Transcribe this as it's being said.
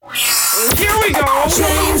Here we go.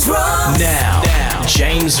 James Ross. Now,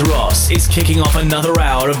 James Ross is kicking off another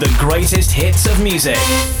hour of the greatest hits of music.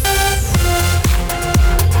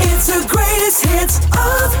 It's the greatest hits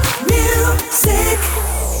of music.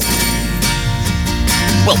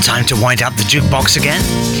 Well, time to wind up the jukebox again.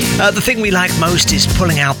 The thing we like most is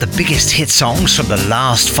pulling out the biggest hit songs from the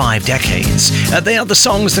last 5 decades. They are the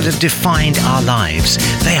songs that have defined our lives.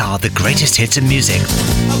 They are the greatest hits of music.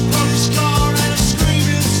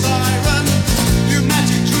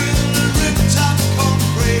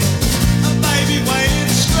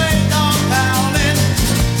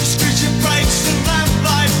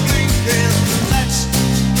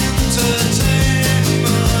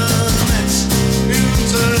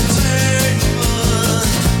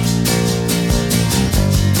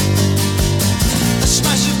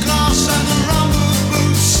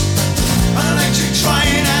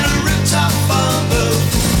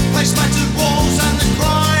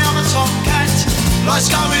 Lights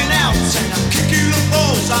going out and I'll kick you the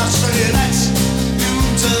balls. I'll say that's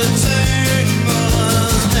entertainment.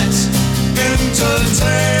 That's entertainment.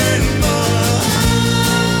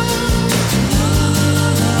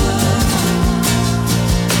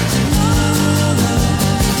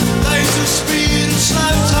 Days of speed and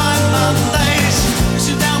slow time Mondays.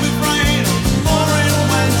 Sitting down with rain pouring on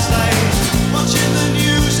Wednesday. Watching the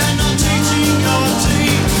news and not eating your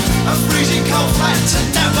tea. A freezing cold flat and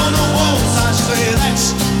down on the walls. I say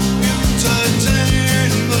that's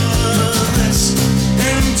entertainment. That's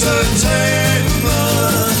entertainment.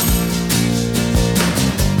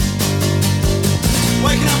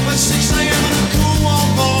 Waking up at 6 a.m. on a cool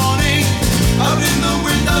warm morning, opening the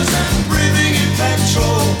windows and breathing in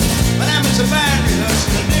petrol. An amateur band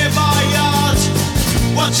rehearsing in a nearby yard,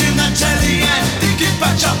 watching the telly and thinking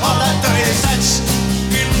back to holidays. That's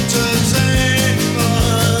entertainment.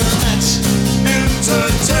 That's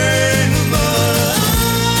entertainment.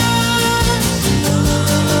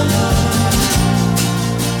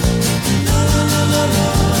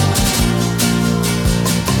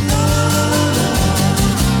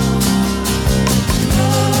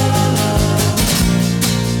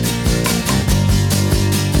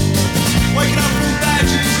 Waking up from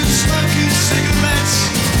badges and smoking cigarettes,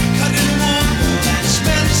 cutting a wall and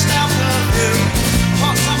smelling stout perfume.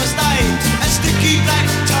 Hot summer's day and sticky black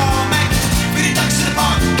tarmac. Billy ducks in the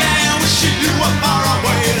park, gang, wishing you were far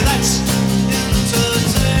away. That's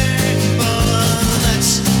entertainment.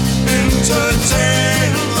 That's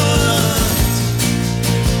entertainment.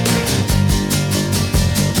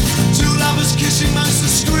 Two lovers kissing amongst the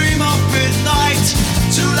scream of midnight.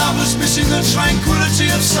 Two lovers missing the tranquility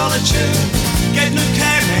of solitude. Getting a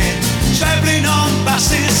cab in, travelling on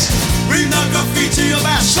buses. Read no graffiti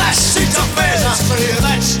about slash seat affairs. I tell you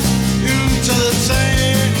that's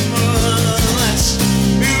entertainment. That's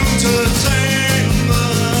entertainment.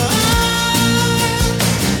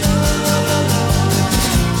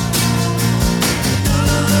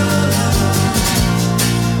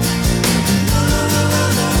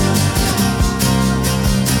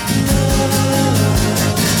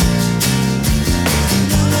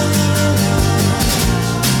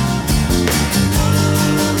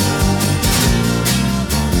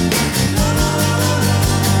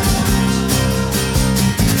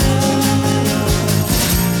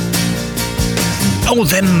 Oh,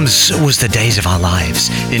 them's was the days of our lives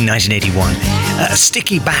in 1981.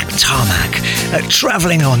 Sticky back tarmac,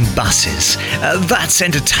 travelling on buses, that's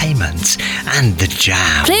entertainment, and the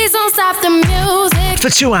Jam. Please don't stop the music. For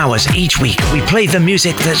 2 hours each week, we play the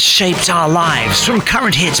music that shaped our lives, from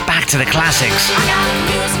current hits back to the classics. I got the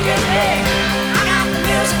music in me. I got the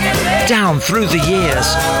music in me. Down through the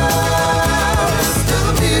years,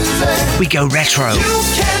 we go retro. You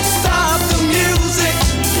can't stop the music.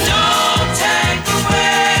 Don't take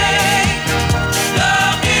away the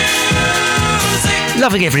music.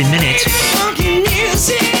 Loving every minute. Funky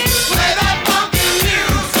music. Play that funky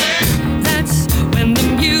music. That's when the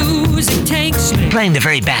music takes me. Playing the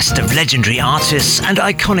very best of legendary artists and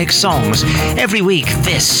iconic songs. Every week,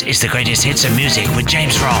 this is the greatest hits of music with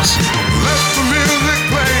James Ross. Let the music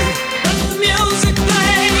play. Let the music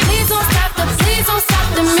play. Please don't stop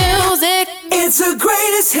the music. It's the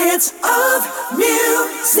greatest hits of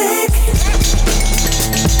music.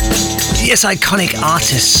 Yes, iconic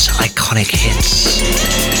artists, iconic hits,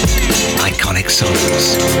 iconic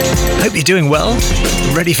songs. Hope you're doing well.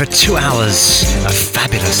 Ready for 2 hours of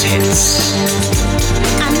fabulous hits.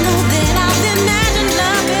 I know that I've imagined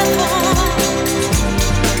love before,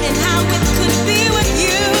 and how it could be with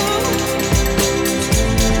you.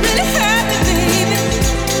 Really hurt me, baby.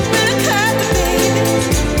 Really hurt me, baby.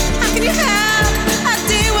 How can you have a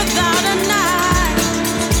day without a night?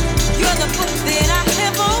 You're the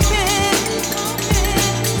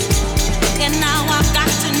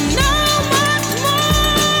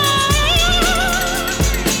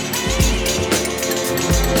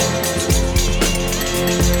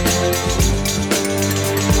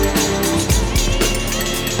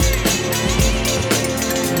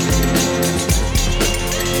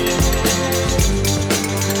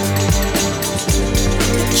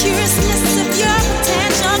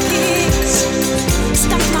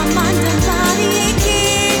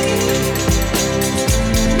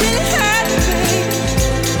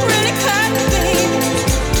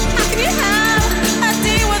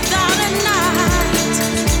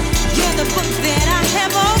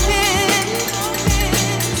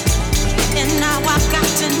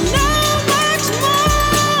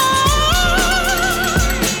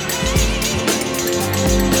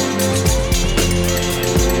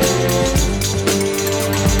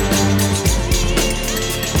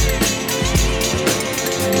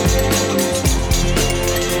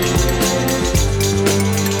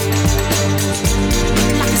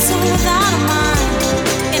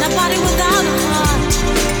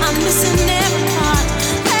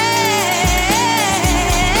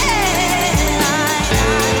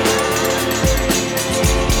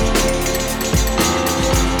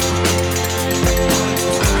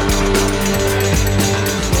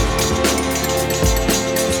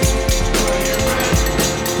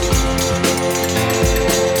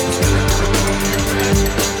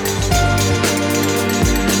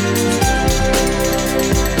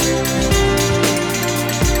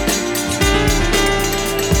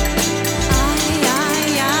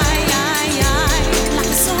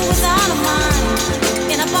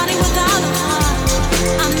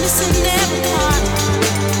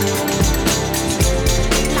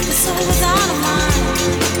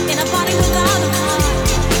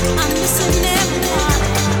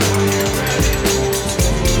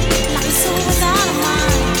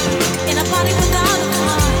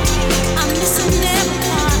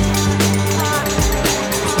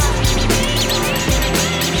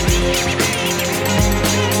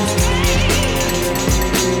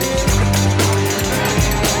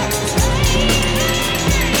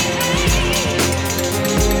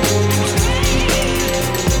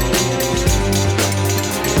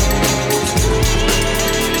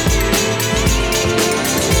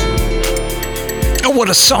What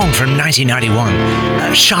a song from 1991.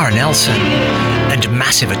 Shara Nelson and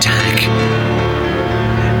Massive Attack.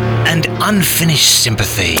 And Unfinished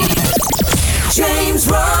Sympathy. James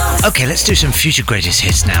Ross. Okay, let's do some future greatest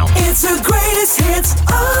hits now. It's the greatest hits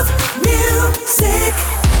of music.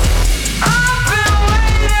 I've been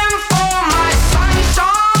waiting for my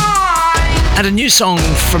sunshine. And a new song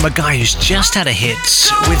from a guy who's just had a hit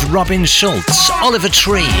with Robin Schulz, Oliver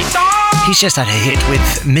Tree. He's just had a hit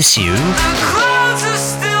with Miss You.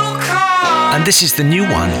 And this is the new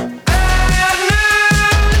one.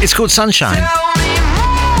 It's called Sunshine.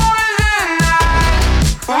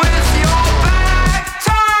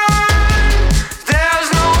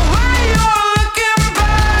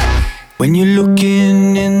 When you're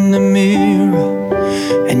looking in the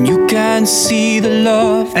mirror and you can't see the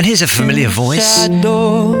love. And here's a familiar voice.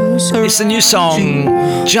 It's the new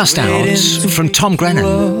song just out from Tom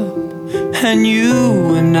Grennan. And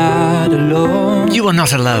you are not alone. You are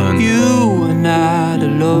not alone. You are not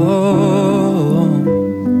alone.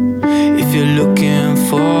 If you're looking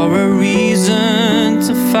for a reason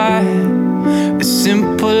to fight, a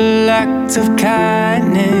simple act of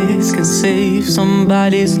kindness can save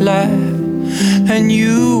somebody's life. And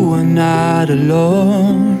you are not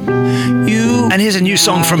alone. And here's a new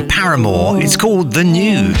song from Paramore. It's called The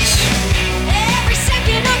News.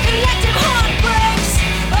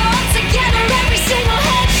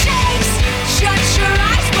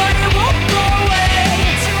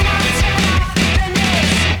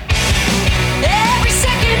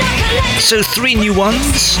 So 3 new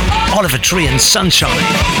ones, Oliver Tree and Sunshine,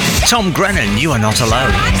 Tom Grennan, You Are Not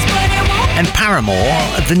Alone, and Paramore,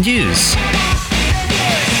 The News.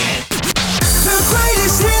 The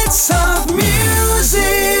greatest hits of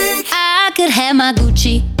music. I could have my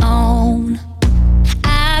Gucci on,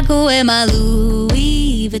 I could wear my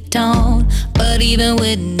Louis Vuitton, but even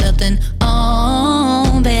with nothing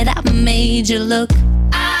on, bet I made you look.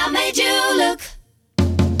 I made you look.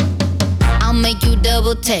 I'll make you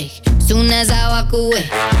double take soon as I walk away.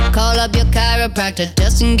 Call up your chiropractor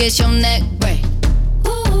just in case your neck break.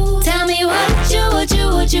 Ooh, tell me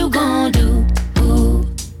what you gonna do? Ooh.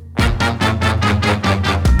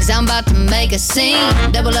 Cause I'm about to make a scene,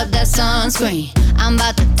 double up that sunscreen. I'm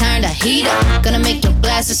about to turn the heat up, gonna make your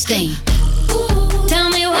glasses steam. Ooh, tell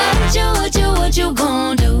me what you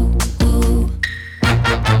gonna do? Ooh.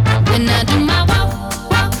 When I do my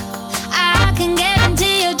walk, I can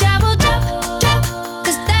guarantee your job will drop.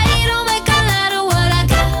 Cause they don't make a lot of what I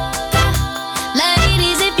got.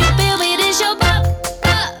 Ladies, if you feel me, this your pop.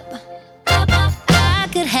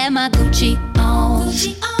 have my Gucci on.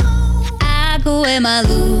 I go wear my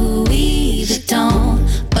Louis Vuitton.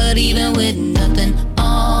 But even with nothing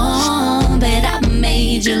on, bet I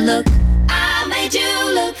made you look. I made you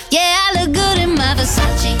look. Yeah, I look good in my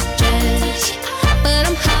Versace dress. But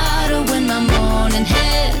I'm hotter when my morning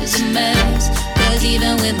hair's a mess. Cause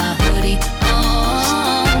even with my hoodie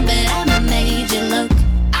on, bet I made you look.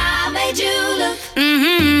 I made you look.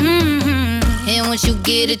 And once you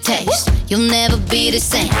get a taste, you'll never be the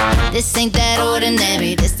same. This ain't that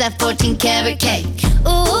ordinary, this that 14 karat cake.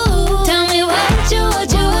 Ooh, tell me what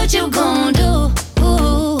you gon' do?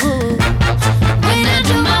 Ooh, when I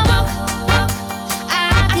do my walk,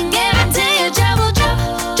 I can guarantee you trouble.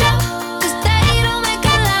 Cause they don't make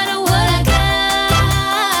a lot of what I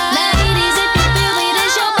got. Ladies, if you feel me,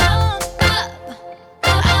 this your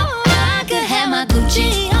I could have my Gucci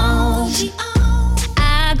on.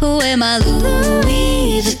 I could wear my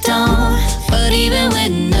Louis Vuitton. But even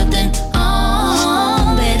with nothing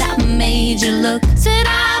on, bet I made you look. Said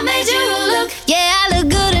I made you look. Yeah, I look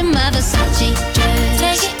good in my Versace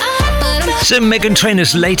dress. So Meghan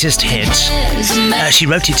Trainor's latest hit, she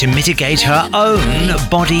wrote it to mitigate her own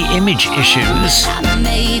body image issues.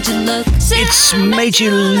 It's Made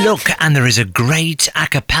You Look, and there is a great a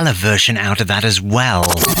cappella version out of that as well.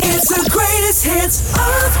 It's the greatest hits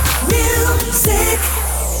of music.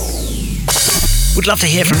 Would love to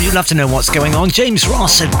hear from you, love to know what's going on. James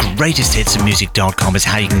Ross at greatesthitsofmusic.com is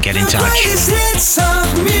how you can get in touch. Greatest hits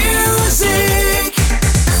of music.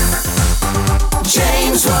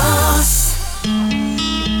 James Ross.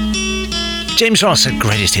 James Ross at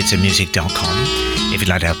greatesthitsofmusic.com. If you'd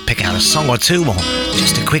like to pick out a song or two, or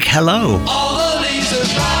just a quick hello. All the leaves are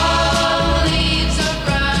brown.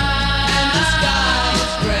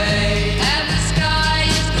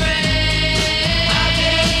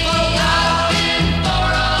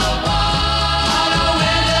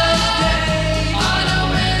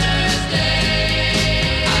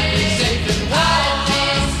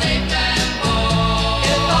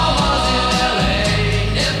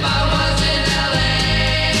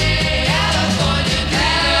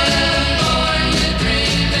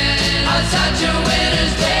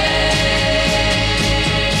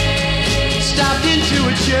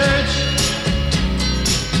 Church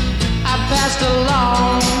I passed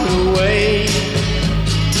along the way.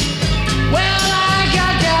 Well, I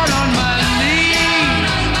got down on my knees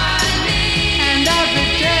and I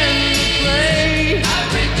pretend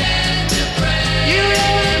to pray. You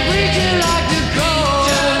know the preacher like the cold.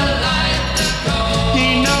 He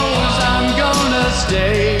knows I'm gonna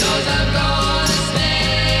stay.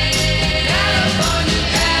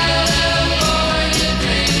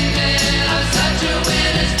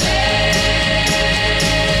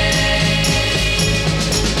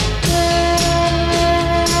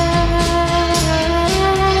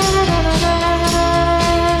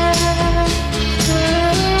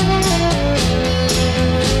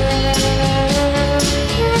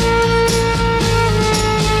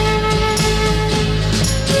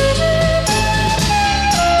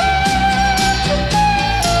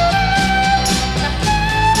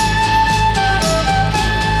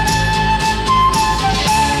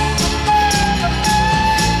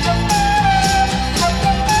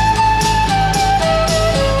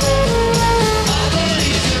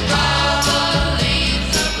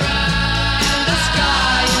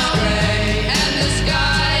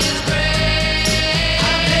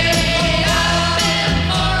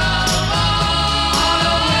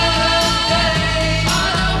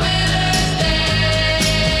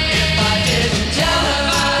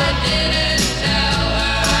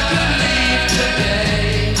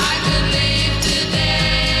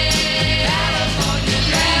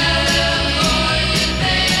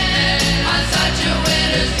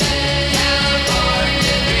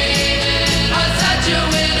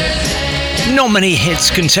 Not many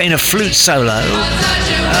hits contain a flute solo,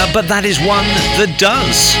 but that is one that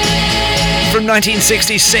does. From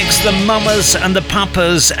 1966, the Mamas and the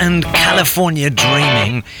Papas and California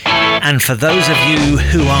Dreaming. And for those of you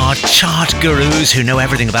who are chart gurus, who know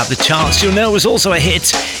everything about the charts, you'll know it was also a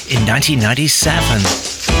hit in 1997.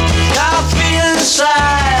 Got feeling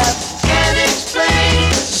sad, can't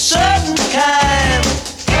explain, certain kind,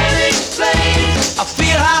 can't explain. I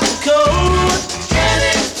feel hot and cold, can't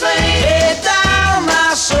explain. Lay down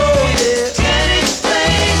my soul, yeah, can't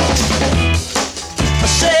explain. I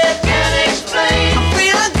said can't explain. I'm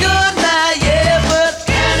feeling good now, yeah, but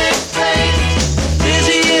can't explain.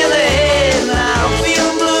 Dizzy in the head, now I'm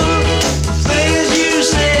feeling blue. Things you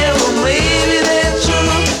said, well maybe they're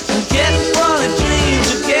true. I'm getting funny dreams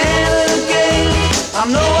again and again.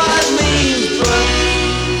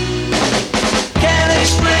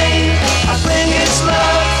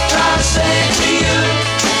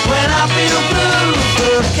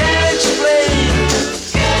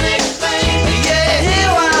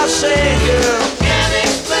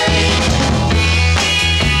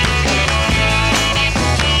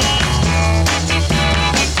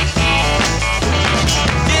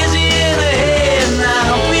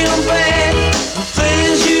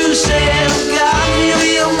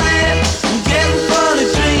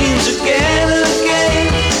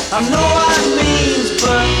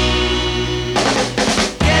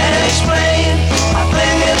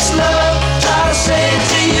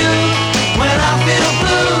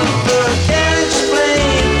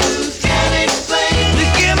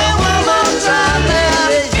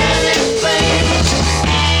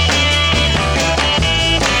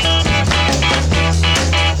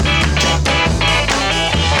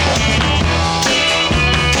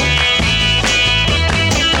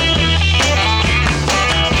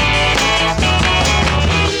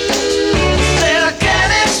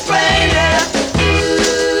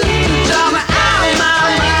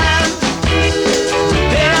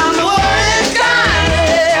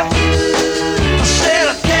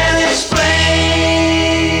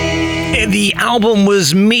 album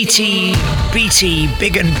was meaty, beaty,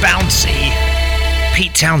 big and bouncy.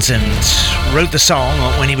 Pete Townsend wrote the song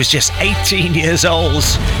when he was just 18 years old.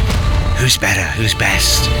 Who's better, who's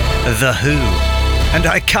best? The Who. And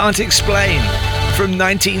I Can't Explain from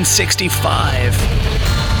 1965.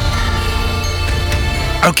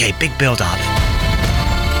 Okay, big build-up.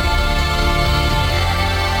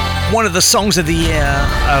 One of the songs of the year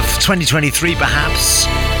of 2023, perhaps,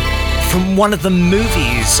 from one of the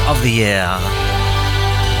movies of the year.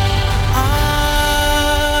 I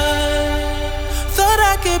thought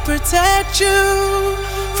I could protect you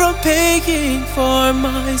from paying for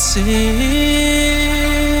my sins.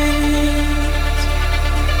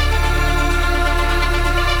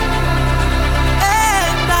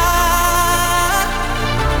 And I've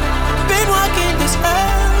been walking this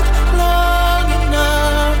earth long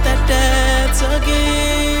enough that that's a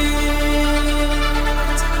gift.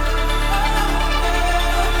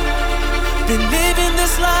 Been living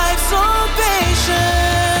this life so patient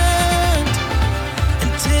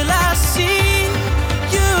until I see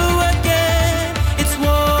you again. It's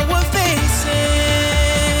war we're facing.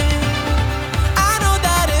 I know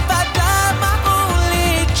that if I die, my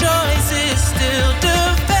only choice is still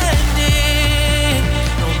defending.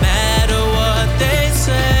 No matter what they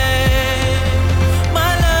say,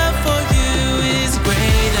 my love for you is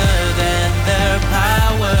greater than their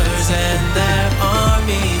powers and their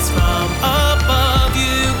armies from above.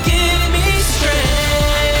 You give me strength.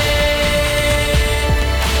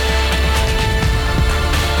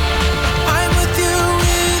 I'm with you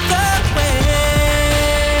either way.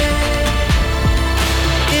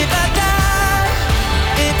 If I die,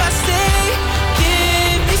 if I stay,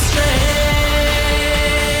 give me strength.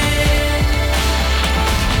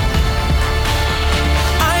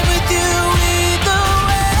 I'm with you either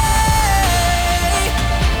way.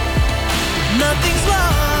 Nothing's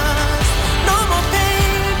lost, no more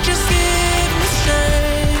pain, just give me strength.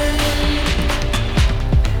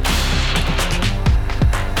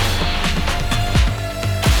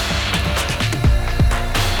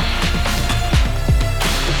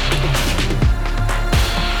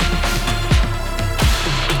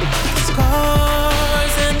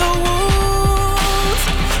 Scars and the wounds,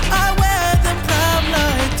 I wear them proud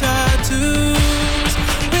like tattoos.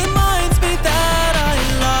 Reminds me that I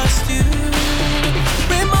lost you.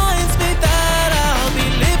 Reminds me that I'll be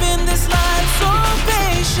living this life so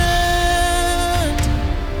patient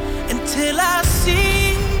until I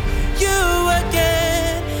see you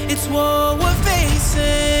again. It's war we're facing.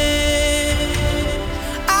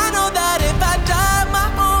 I know that if I die, my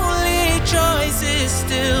only choice is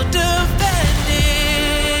still defending.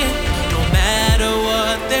 No matter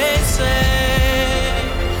what they say,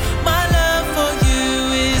 my love for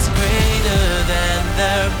you is greater than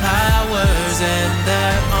their powers and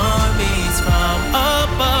their armies from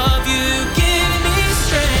above. You give me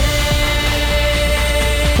strength.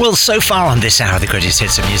 Well, so far on this hour of the greatest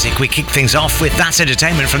hits of music, we kicked things off with That's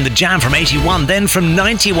Entertainment from The Jam from 81. Then from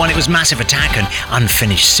 91, it was Massive Attack and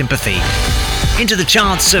Unfinished Sympathy. Into the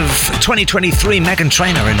charts of 2023, Meghan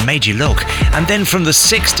Trainor and Made You Look. And then from the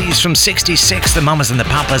 60s, from 66, The Mamas and the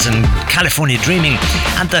Papas and California Dreaming.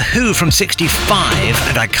 And The Who from 65,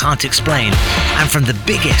 and I Can't Explain. And from the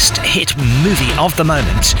biggest hit movie of the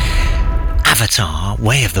moment, Avatar,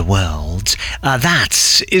 Way of the World.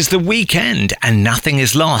 That is The Weeknd, and Nothing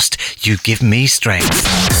Is Lost. You Give Me Strength.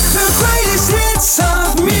 The greatest hits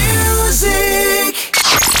of music.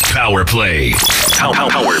 Power Play.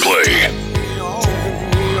 Power Play.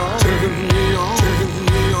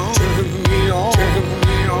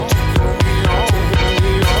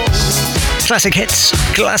 Classic hits,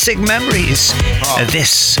 classic memories.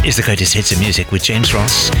 This is the greatest hits of music with James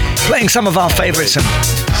Ross, playing some of our favourites and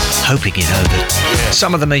hoping you know that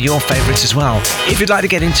some of them are your favourites as well. If you'd like to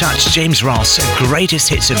get in touch, James Ross at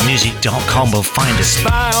greatesthitsofmusic.com will find us.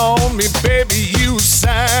 Spy on me, baby, you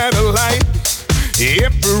satellite.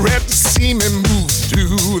 Every rep see me move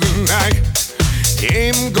through the night.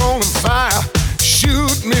 Aim gonna fire,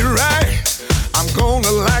 shoot me right. I'm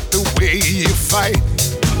gonna like the way you fight.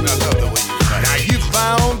 I love the way you fight. Now you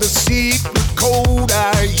found the secret code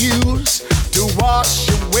I use to wash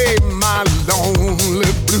away my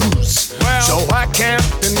lonely blues. Well, so I can't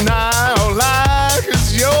deny or lie,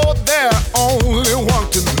 'cause you're the only one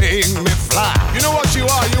to make me fly. You know what you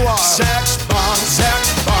are? You are sex bomb,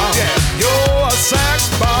 yeah. You're a sex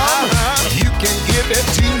bomb. You can give it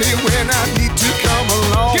to me when I need to come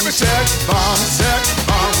along. Give me sex bomb,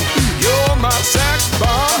 you're my sex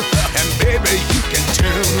bomb. And baby, you can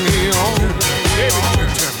turn me on. Baby, you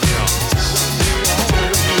can turn me on.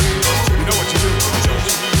 You know what you do? I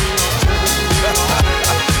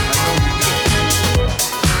know you do.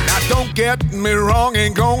 get me wrong,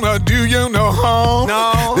 ain't gonna do you no harm.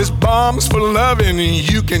 No. This bomb's for loving,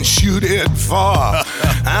 you can shoot it far.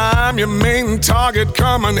 I'm your main target,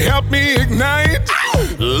 come and help me ignite.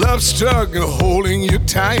 Love struggle holding you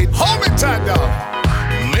tight. Hold me tight, dog.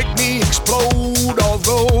 Make me explode,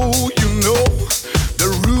 although you know the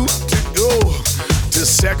route to go to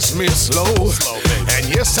sex me slow. And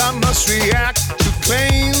yes, I must react to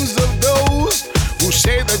claims of those who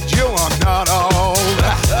say that you are not all.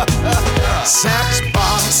 Sex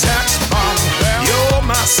bomb, you're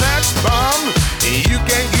my sex bomb. You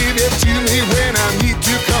can give it to me when I need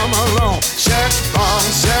to come along. Sex bomb,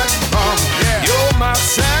 yeah. You're my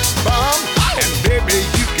sex bomb, and baby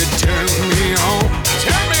you can turn me on.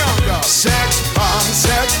 Turn me on, dog. Sex bomb,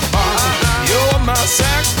 you're my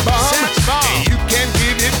sex bomb. And you can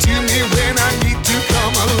give it to me when I need to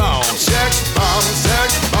come along. Sex bomb,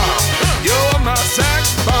 you're my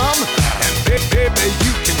sex bomb, and baby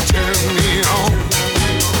you can turn me on.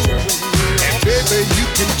 And baby you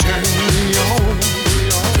can turn me on.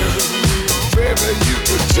 Baby you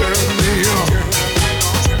can turn me on.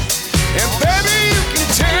 And baby you can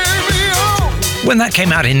turn me on. When that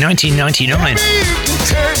came out in 1999, Baby, you can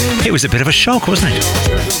turn me it was a bit of a shock, wasn't it?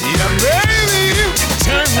 Yeah, baby, you can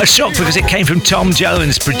turn me A shock because it came from Tom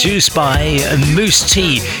Jones, produced by Moose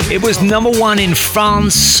T. It was number one in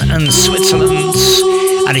France and Switzerland,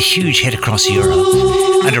 and a huge hit across Europe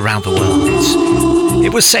and around the world.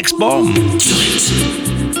 It was Sex Bomb.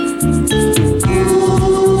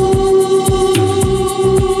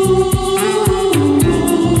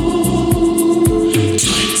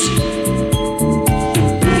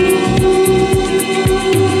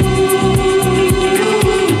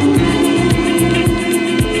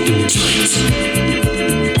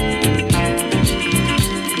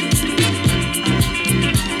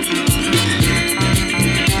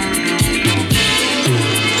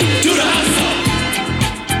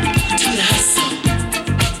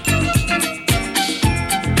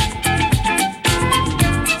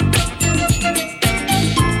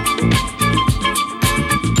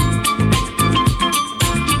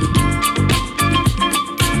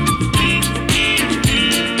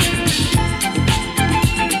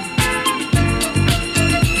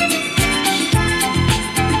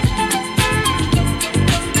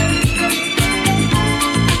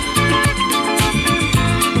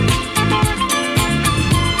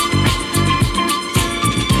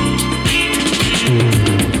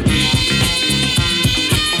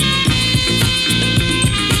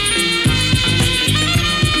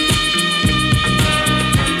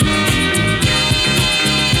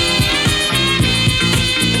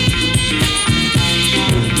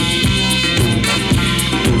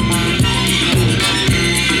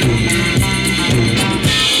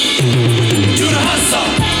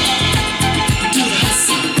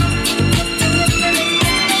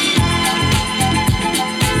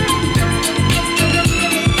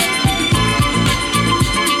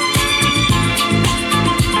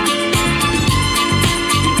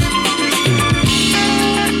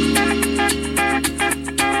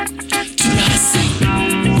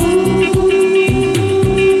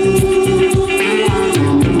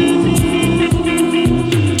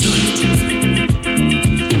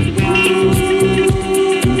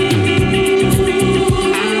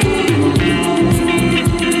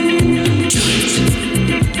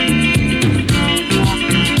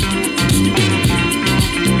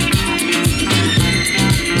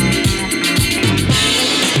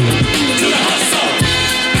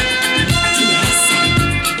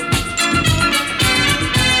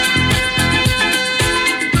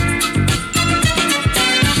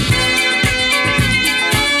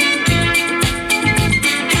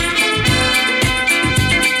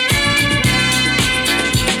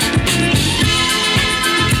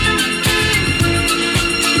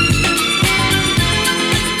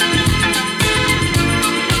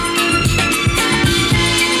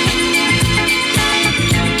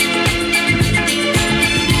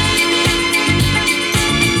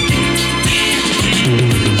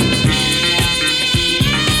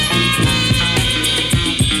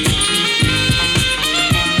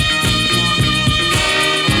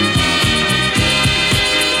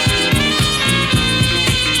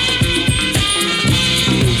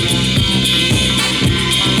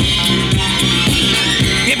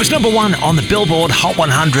 Number one on the Billboard Hot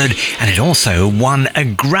 100, and it also won a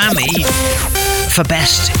Grammy for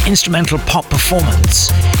Best Instrumental Pop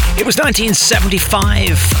Performance. It was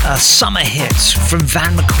 1975, a summer hit from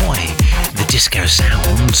Van McCoy, the disco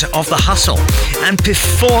sound of The Hustle. And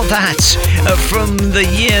before that, from the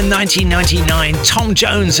year 1999, Tom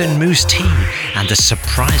Jones and Moose T and the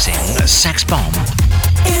surprising Sex Bomb.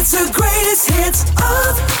 It's the greatest hits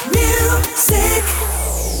of music.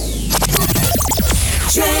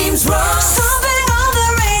 James Ross. Something on the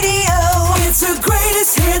radio. It's the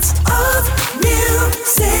greatest hits of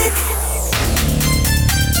music.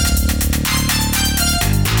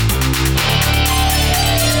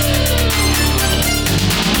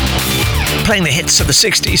 Playing the hits of the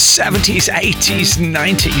 60s, 70s, 80s,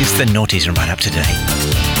 90s, the noughties and right up to date.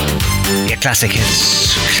 Yeah, classic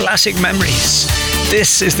hits, classic memories.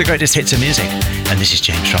 This is the greatest hits of music, and this is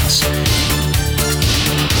James Ross.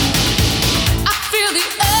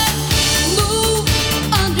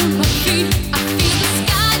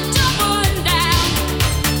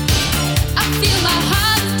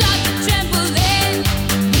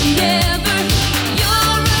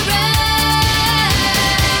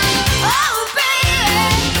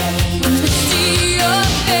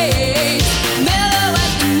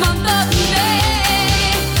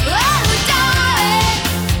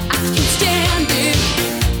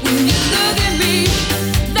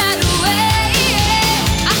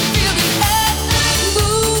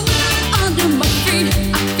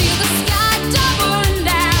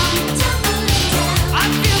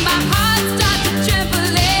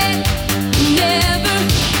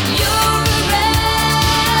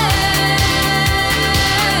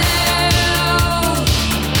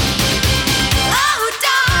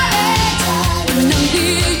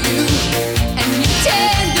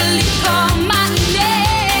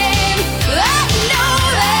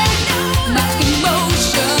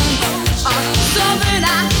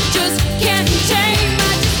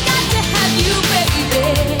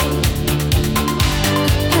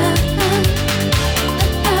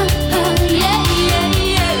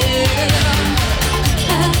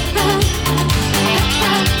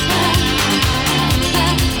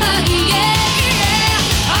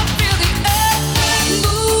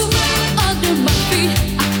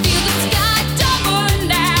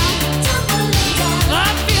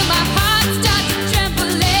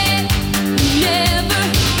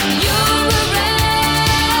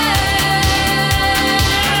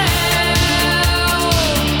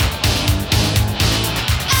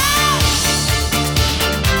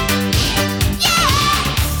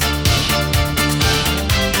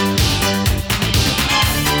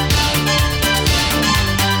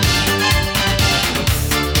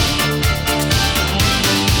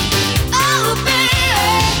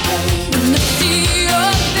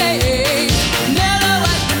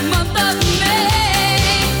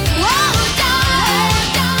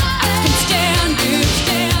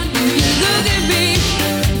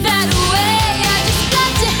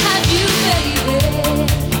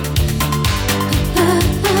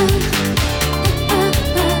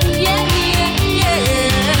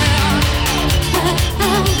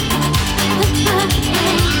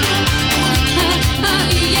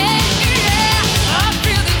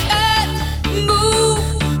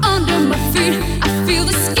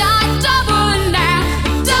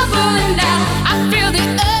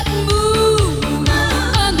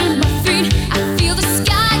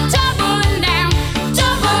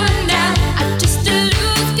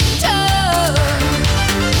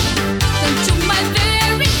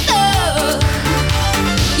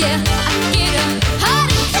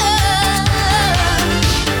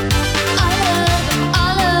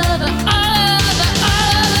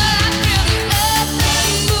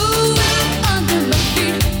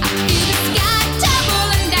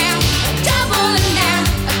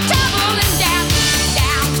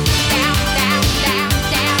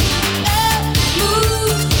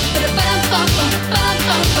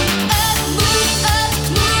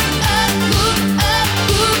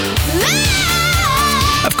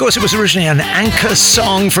 Of course, it was originally an anchor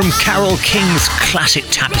song from Carole King's classic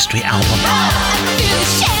Tapestry album.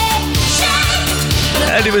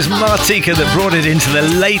 And it was Martika that brought it into the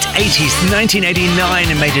late 80s, 1989,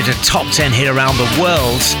 and made it a top 10 hit around the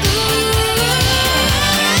world.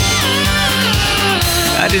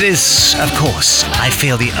 And it is, of course, I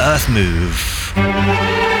Feel the Earth Move.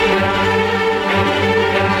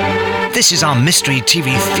 This is our mystery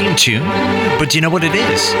TV theme tune, but do you know what it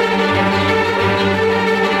is?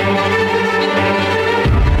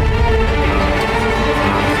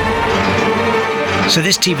 So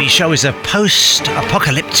this TV show is a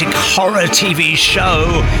post-apocalyptic horror TV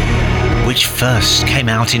show which first came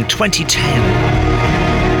out in 2010.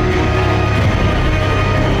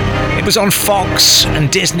 It was on Fox and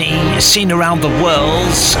Disney, seen around the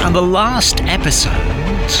world, and the last episode,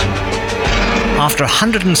 after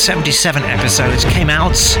 177 episodes, came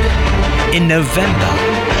out in November.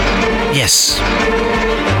 Yes,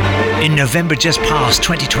 in November just past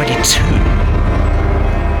 2022.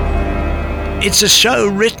 It's a show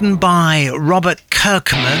written by Robert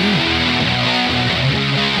Kirkman,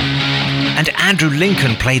 and Andrew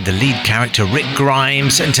Lincoln played the lead character Rick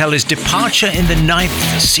Grimes until his departure in the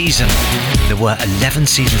 9th season. There were 11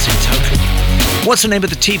 seasons in total. What's the name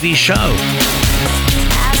of the TV show?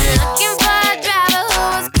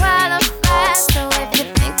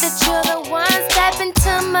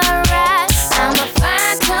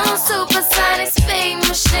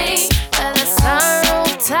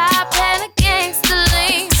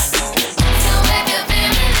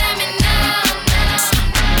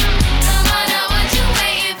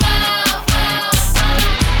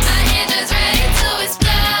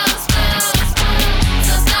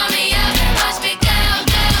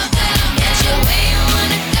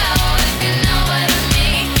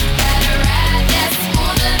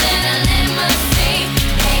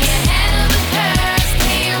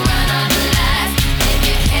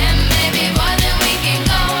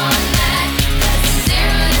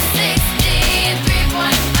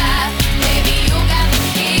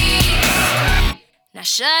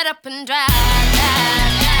 Shut up and drive,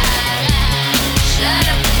 drive, drive, drive. Shut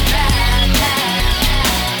up and drive, drive,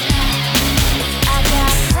 drive. I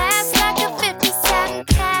got class like a 57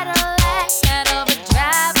 Cadillac. Got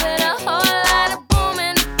overdrive with a whole lot of boom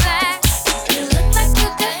in the back. You look like you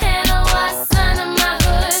could handle what's under my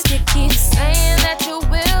hood. You keep saying that you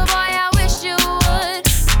will, boy, I wish you would.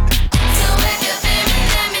 So if you feel me,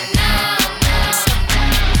 let me know,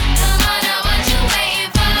 come on, now what you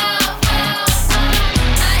waiting for?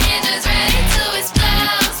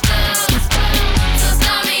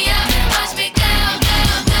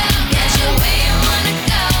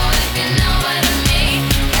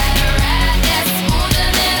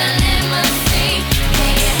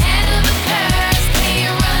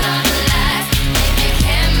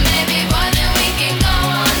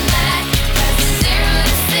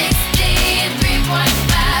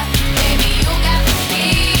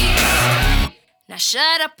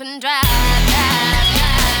 Shut up and drive, drive,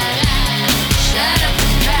 drive, drive. Shut up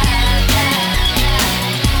and drive, drive,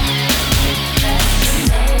 drive.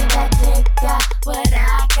 They got what I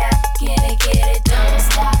got. Get it, don't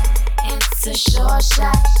stop. It's a short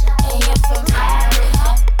shot. And if I'm high,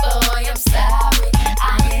 boy, I'm sorry. I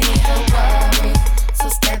ain't even worried. So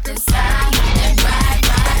step inside and ride,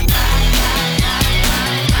 ride, ride, ride, ride, ride, ride, ride, ride, ride, ride,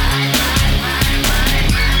 ride, ride,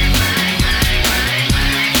 ride, ride.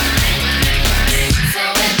 So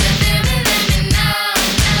if you feel me, let me know,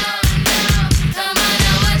 come on,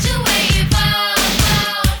 now what you waiting for?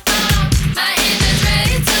 My engine's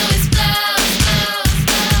ready to explode.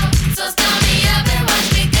 So start me up and watch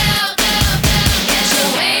me go, go, go. Get your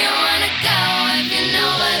way you wanna go if you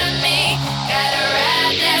know what I mean. Got a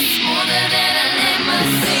ride that's smoother than a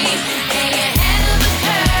limousine. Can you handle the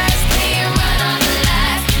curves? Can you run all the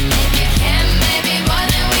lights? If you can, maybe more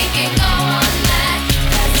than we can go all night.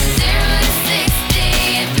 'Cause it's 0 to 60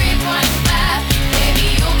 in 3.5. Baby,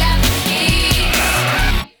 you got the key.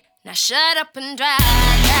 Now shut up and drive,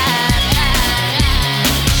 drive, drive,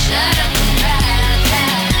 drive. Shut up and drive,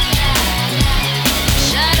 drive, drive, drive.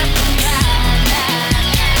 Shut up and drive, drive,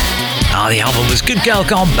 drive. The album was Good Girl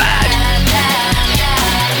Gone Bad.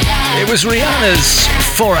 It was Rihanna's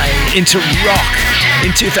foray into rock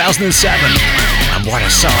in 2007. And what a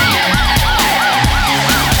song.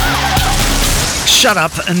 Shut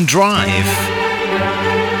Up and Drive.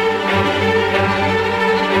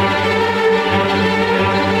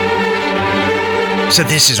 So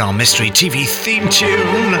this is our Mystery TV theme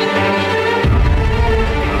tune.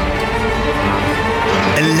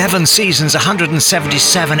 11 seasons,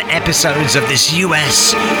 177 episodes of this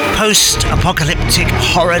US post-apocalyptic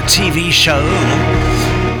horror TV show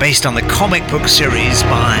based on the comic book series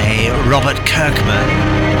by Robert Kirkman.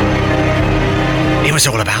 It was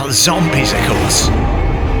all about zombies, of course.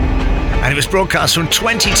 And it was broadcast from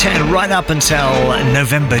 2010 right up until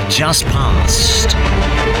November just past.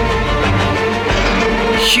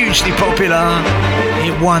 Hugely popular,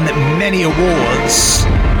 it won many awards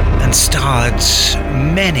and starred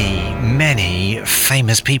many, many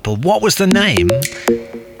famous people. What was the name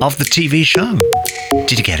of the TV show?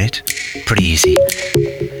 Did you get it? Pretty easy.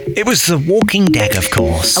 It was The Walking Dead, of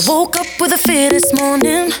course. I woke up with a fear this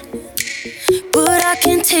morning, but I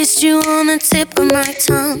can taste you on the tip of my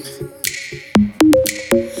tongue.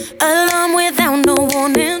 Alarm without no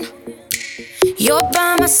warning. You're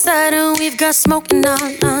by my side and we've got smoke in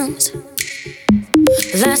our lungs.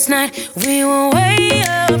 Last night we were way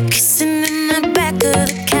up, kissing in the back of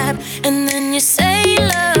the cab. And then you say,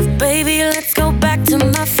 love, baby, let's go back to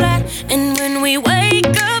my flat. And when we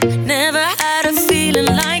wake up, never had a feeling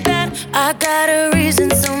like that. I got a reason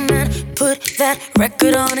so mad, put that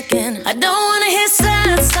record on again. I don't wanna hear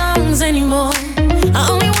sad songs anymore. I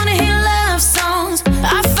only wanna hear love songs.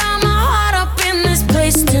 I found my heart up in this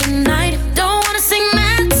place tonight. Don't wanna sing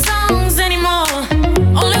mad songs anymore.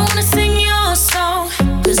 Only wanna sing your song.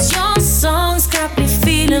 'Cause your songs got me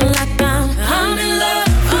feeling like I'm in love,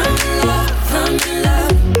 I'm in love, I'm in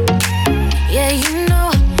love. Yeah, you know,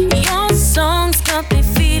 your songs got me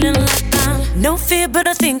feeling like no fear, but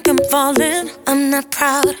I think I'm falling. I'm not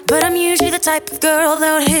proud, but I'm usually the type of girl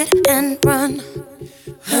that would hit and run.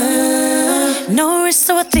 No risk,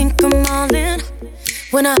 so I think I'm all in.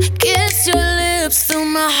 When I kiss your lips, feel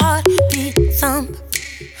my heartbeat thump.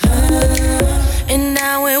 And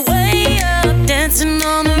now we're way up, dancing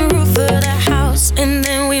on the roof of the house. And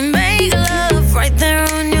then we make love right there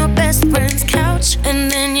on your best friend's couch. And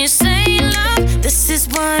then you say, love, this is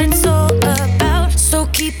what it's all about. So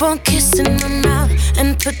keep on kissing my mouth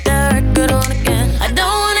and put that record on again. I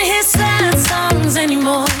don't wanna hear sad songs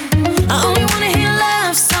anymore. I only wanna hear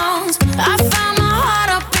love songs. I found my heart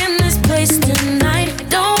up in this place tonight. I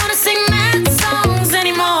don't wanna sing mad songs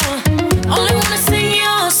anymore. Only wanna sing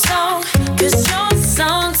your song. 'Cause your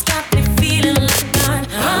songs got me feeling like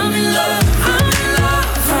I'm in love, I'm in love,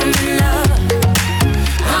 I'm in love.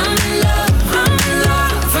 I'm in love, I'm in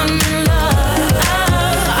love, I'm in love.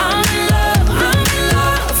 I'm in love, I'm in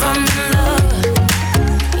love, I'm in love.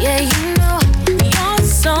 Yeah, you know, your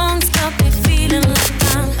songs got me feeling like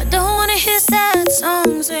I don't wanna hear sad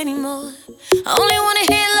songs anymore. I only wanna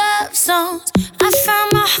hear love songs. I found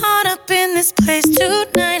my heart up in this place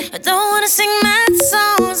tonight. I don't wanna sing mad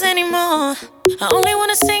songs anymore. I only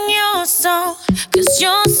wanna sing your song. 'Cause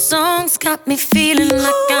your songs got me feeling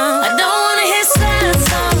like I don't wanna hear sad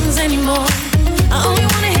songs anymore. I only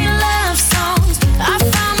wanna hear love songs. I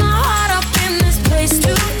found my heart up in this place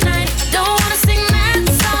tonight. I don't wanna sing mad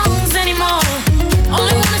songs anymore.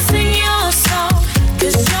 Only wanna sing your song.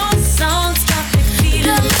 'Cause your songs got me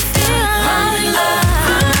feeling like I'm in love,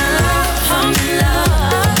 I'm in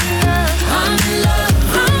love, I'm in love,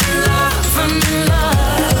 I'm in love, I'm in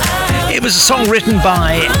love. It was a song written by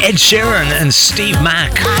Ed Sheeran and Steve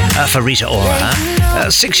Mack for Rita Ora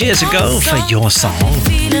 6 years ago for Your Song.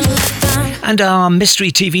 And our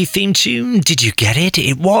mystery TV theme tune, did you get it?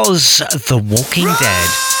 It was The Walking Dead.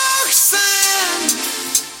 Roxanne,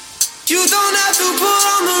 you don't have to put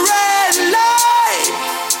on the red light.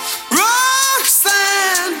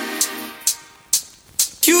 Roxanne,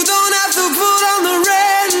 you don't have to put on the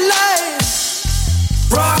red light.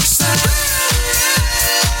 Roxanne,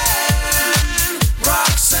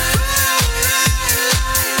 Roxanne,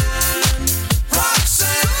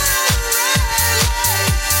 Roxanne,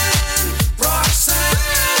 Roxanne,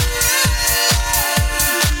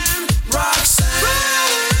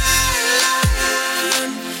 Roxanne.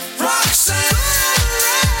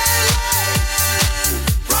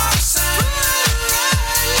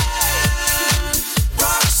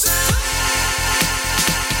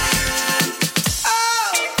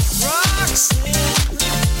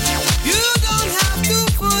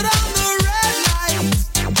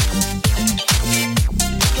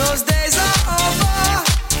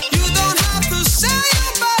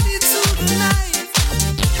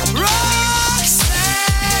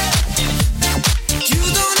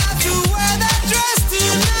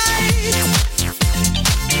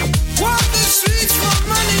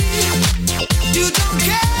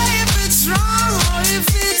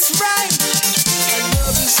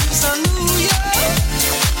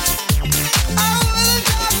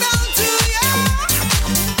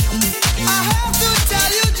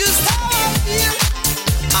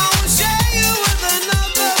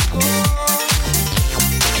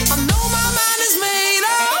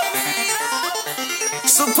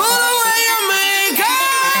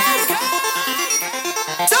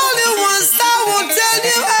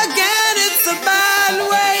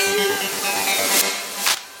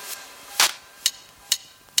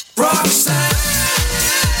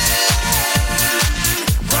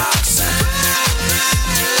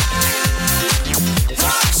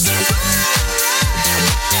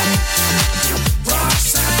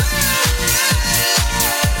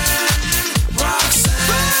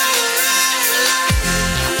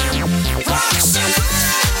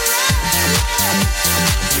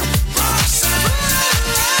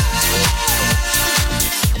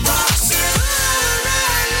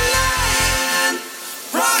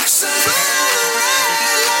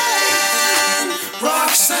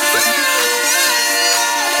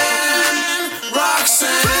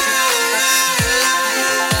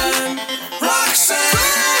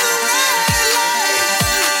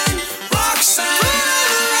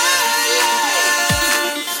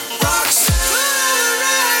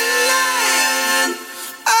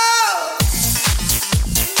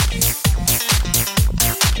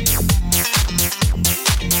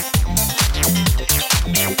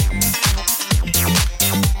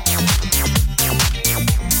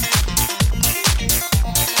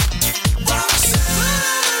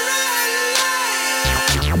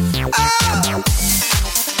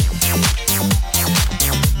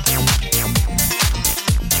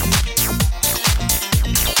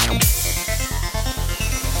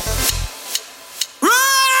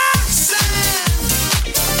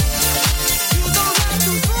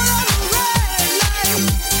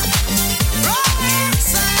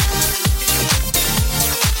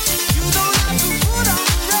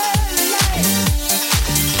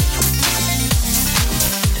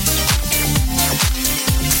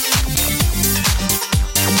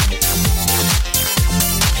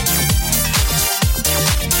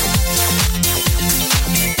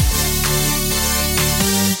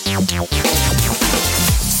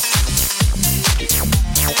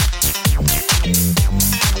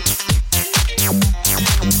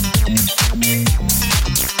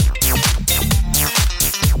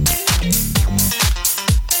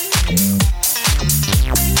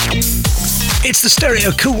 It's the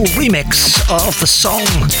Stereo Cool remix of the song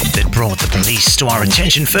that brought the Police to our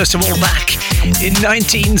attention first of all back in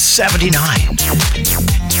 1979.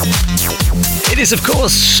 It is, of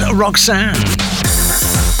course, Roxanne.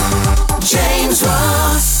 James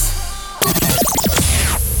Ross.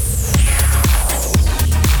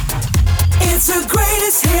 It's the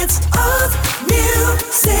greatest hits of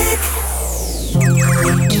music.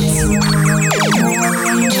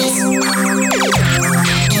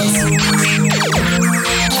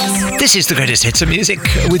 This is the greatest hits of music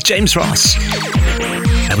with James Ross.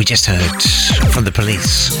 And we just heard from the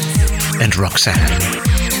Police and Roxanne.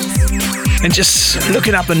 And just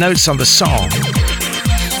looking up the notes on the song,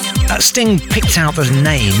 Sting picked out the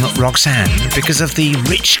name Roxanne because of the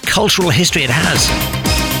rich cultural history it has.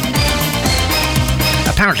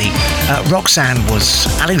 Apparently, Roxanne was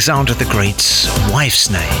Alexander the Great's wife's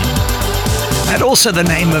name, and also the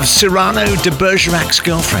name of Cyrano de Bergerac's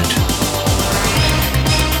girlfriend.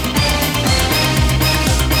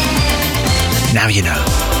 Now you know.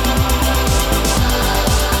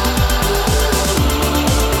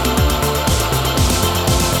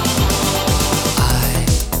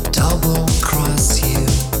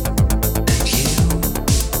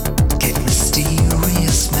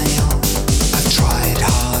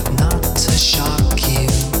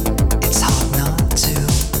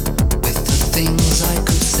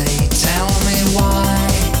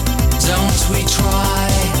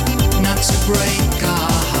 Break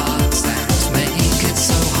our hearts and make it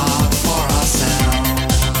so hard for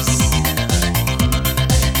ourselves.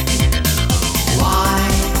 Why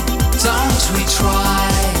don't we try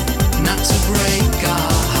not to break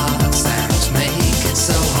our hearts and make it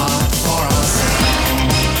so hard for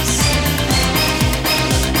ourselves?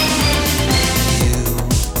 You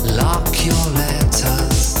lock your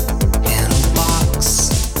letters in a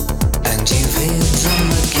box and you've hidden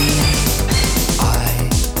the key.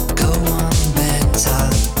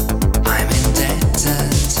 I'm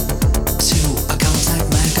indebted to a contact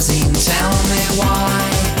magazine. Tell me why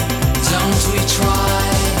don't we try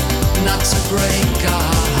not to break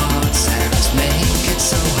our hearts and make it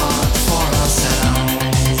so hard for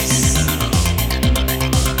ourselves?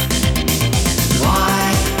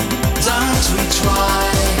 Why don't we try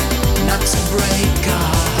not to break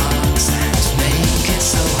our hearts and make it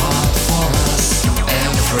so hard for us?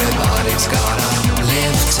 Everybody's gotta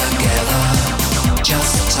live together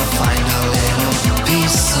just to find a little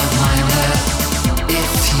peace of mind there.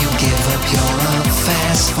 If you give up your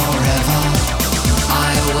affairs forever,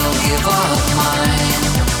 I will give up mine.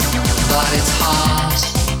 But it's hard,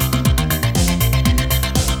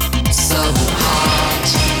 so hard.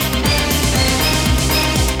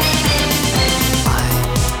 I'm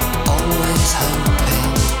always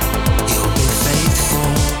hoping you'll be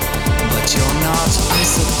faithful, but you're not, I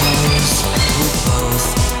suppose. We're both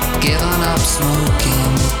given up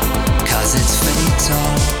smoking, 'cause it's fatal.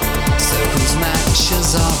 So whose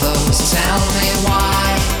matches are those? Tell me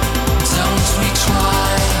why don't we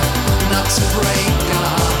try not to break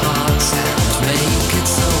our hearts and make it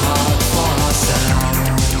so hard for ourselves?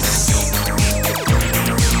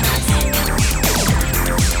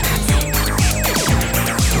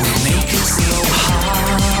 We make it so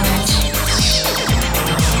hard.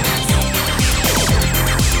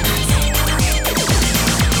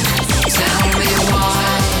 Tell me why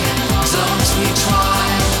don't we try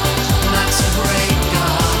not to break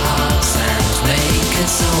our hearts and make it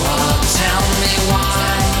so hard? Tell me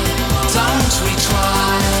why don't we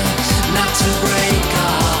try not to break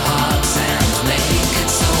our hearts and make it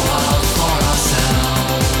so hard for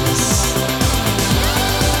ourselves?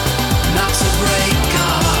 Not to break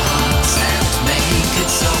our hearts and make it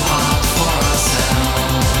so hard for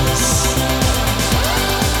ourselves.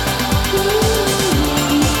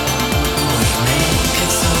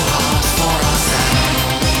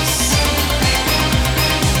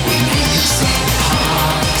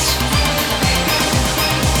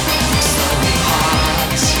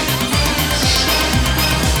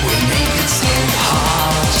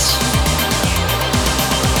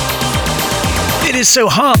 It is so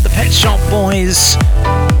hard, the Pet Shop Boys.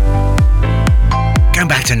 Going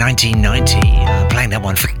back to 1990, playing that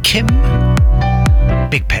one for Kim.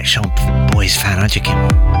 Big Pet Shop Boys fan, aren't you, Kim?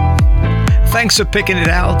 Thanks for picking it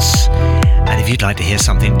out. And if you'd like to hear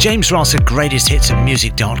something, James Ross at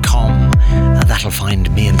greatesthitsofmusic.com. That'll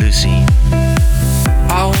find me and Lucy.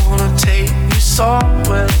 I wanna take you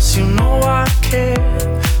somewhere, you know I care,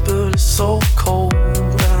 but it's so cold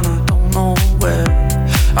and I don't know where.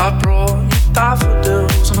 I brought you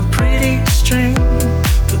daffodils on a pretty string,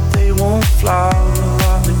 but they won't flower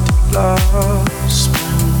like they did last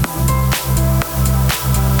spring.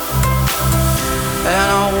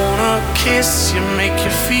 kiss you, make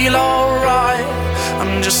you feel alright.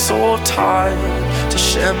 I'm just so tired to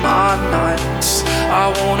share my nights. I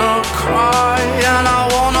wanna cry and I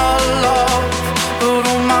wanna love, but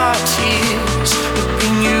all my tears have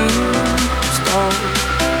been used up.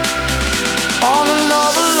 All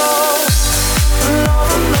love, love,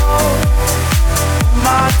 love, love.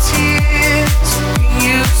 My tears have been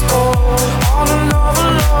used up. All love,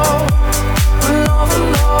 love, love,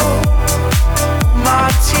 love. My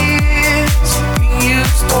tears have been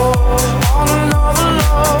used up. All love,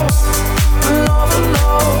 love, love,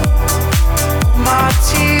 love. My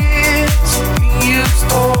tears have been used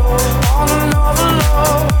up. All love,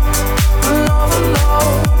 love, love,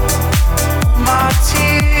 love. My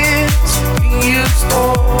tears have been used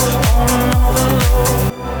up.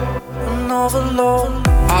 Another love.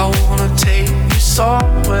 I wanna take you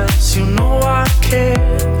somewhere, you know I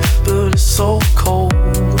care, but it's so cold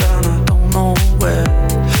and I don't know where.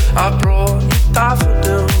 I brought you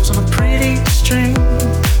daffodils on a pretty string,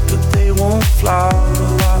 but they won't flower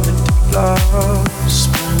like they did last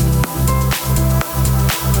spring.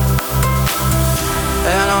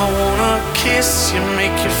 And I wanna kiss you,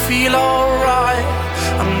 make you feel alright.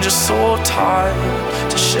 I'm just so tired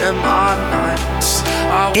to share my nights.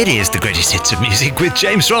 It is the greatest hits of music with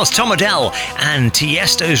James Ross, Tom Odell, and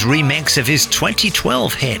Tiesto's remix of his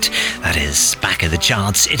 2012 hit. That is back of the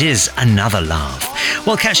charts. It is Another Love.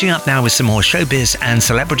 Well, catching up now with some more showbiz and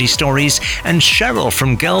celebrity stories, and Cheryl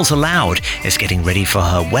from Girls Aloud is getting ready for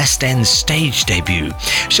her West End stage debut.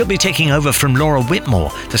 She'll be taking over from Laura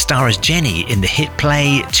Whitmore, the star as Jenny in the hit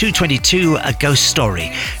play 222, A Ghost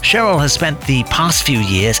Story. Cheryl has spent the past few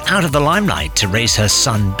years out of the limelight to raise her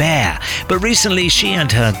son Bear, but recently she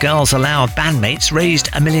and her Girls Aloud bandmates raised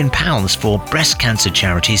 £1 million for breast cancer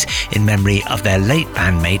charities in memory of their late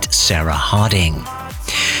bandmate Sarah Harding.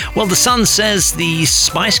 Well, The Sun says the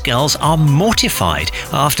Spice Girls are mortified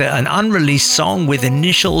after an unreleased song with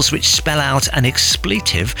initials which spell out an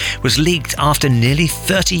expletive was leaked after nearly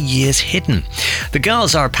 30 years hidden. The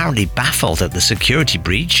girls are apparently baffled at the security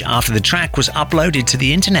breach after the track was uploaded to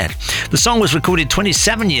the internet. The song was recorded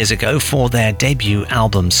 27 years ago for their debut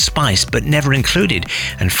album Spice, but never included,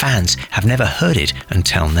 and fans have never heard it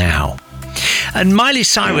until now. And Miley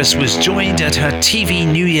Cyrus was joined at her TV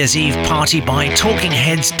New Year's Eve party by Talking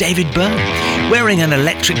Heads' David Byrne. Wearing an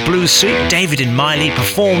electric blue suit, David and Miley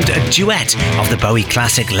performed a duet of the Bowie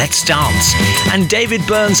classic Let's Dance and David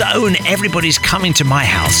Byrne's own Everybody's Coming to My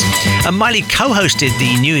House. And Miley co-hosted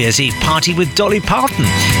the New Year's Eve party with Dolly Parton,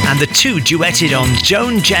 and the two duetted on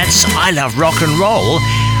Joan Jett's I Love Rock and Roll,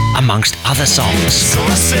 amongst other songs. So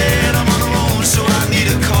I said I'm on the road, so I need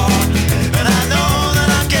a car, and I know that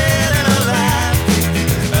I'm getting alive,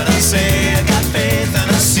 and I say I got faith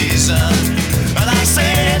and a season, and I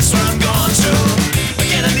say it's what I'm going to. I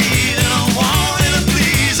get a need and I want it and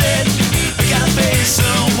please it. I got a face and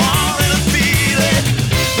I want it and feel it.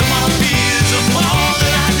 The more I feel is the more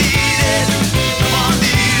that I need it. The more I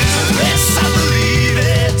need is the less I believe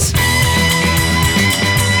it.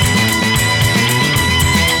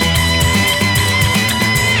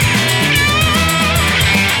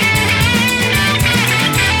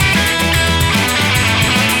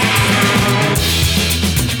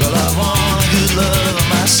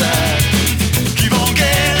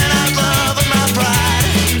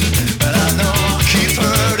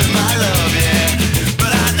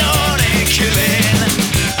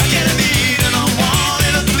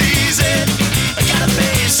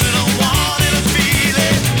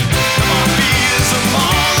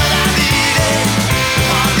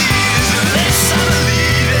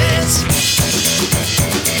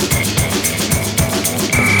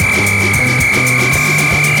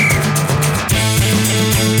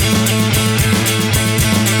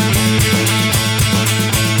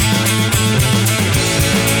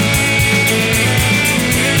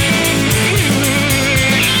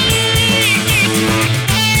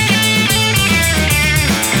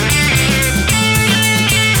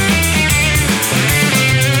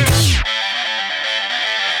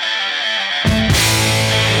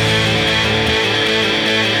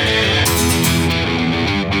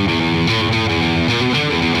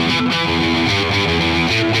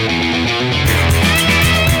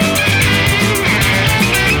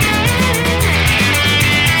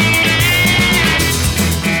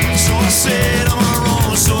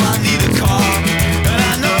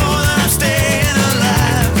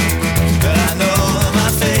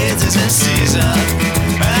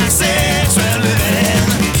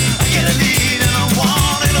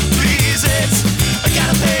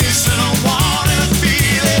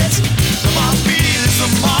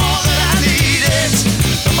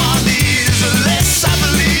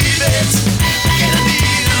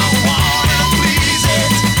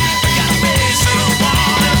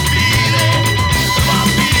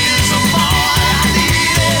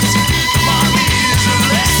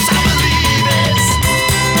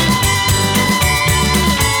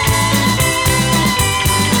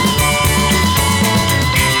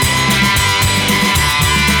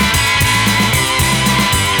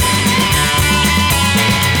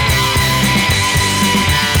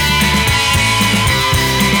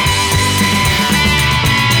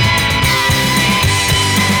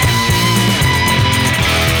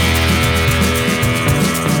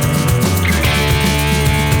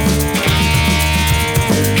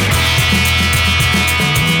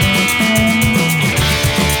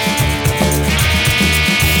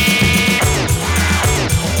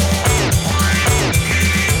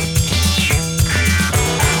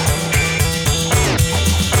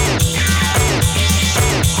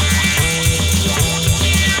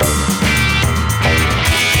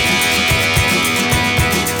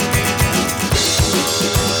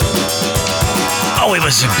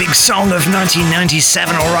 a big song of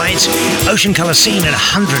 1997, alright? Ocean Colour Scene at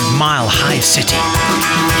 100 Mile High City.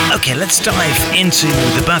 Okay, let's dive into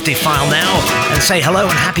the birthday file now and say hello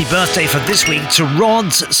and happy birthday for this week to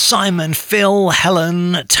Rod, Simon, Phil,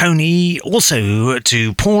 Helen, Tony, also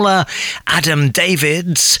to Paula, Adam,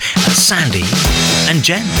 David, Sandy, and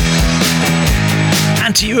Jen.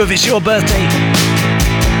 And to you if it's your birthday.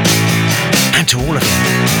 And to all of you,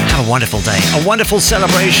 have a wonderful day, a wonderful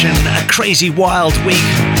celebration, a crazy wild week.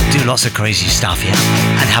 Do lots of crazy stuff, yeah?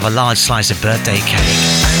 And have a large slice of birthday cake.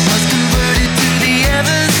 I was converted to the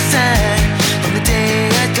other side on the day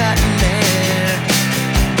I got there.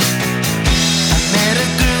 I met a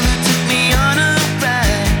girl who took me on a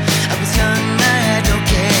ride. I was young, I had no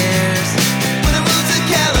cares. When I moved to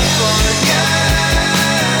California,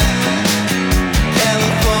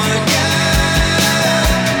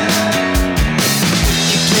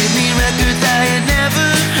 she played me records I had never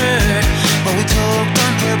heard while we talked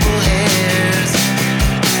on Purple Hairs.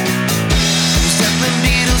 Zeppelin,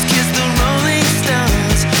 Beatles, Kiss, the Rolling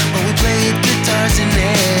Stones while we played guitars in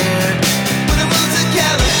air. When I moved to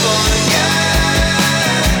California,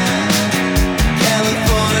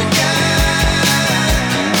 California,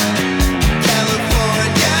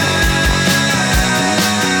 California,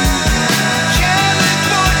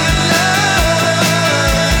 California love.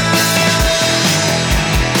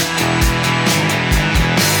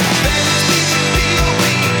 Venice Beach,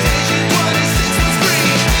 POE, Station 26 was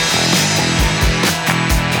free.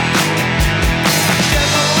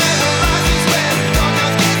 Jethro and Horizons West,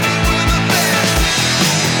 Doghouse Kids, we were the best.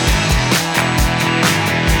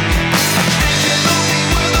 Angelo, we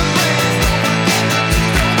were the best.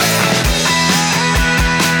 No one can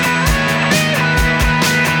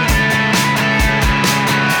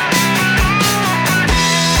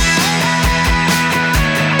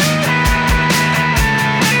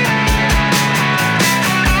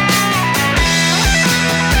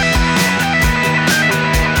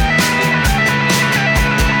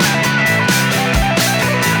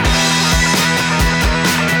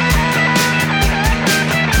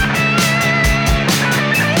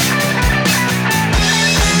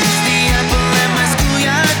the apple and my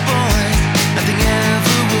schoolyard boys, nothing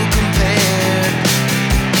ever will compare.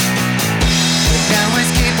 But now I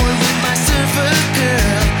skateboard with my surfer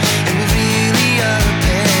girl, and we really are a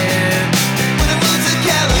pair. When I moved to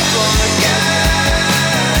California,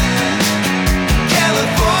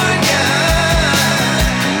 California,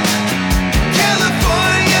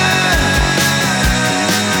 California,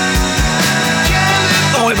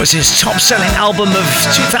 Oh, it was his top-selling album of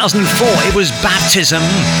 2004. It was Baptism.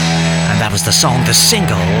 And that was the song, the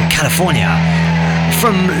single, California.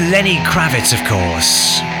 From Lenny Kravitz, of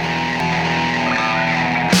course.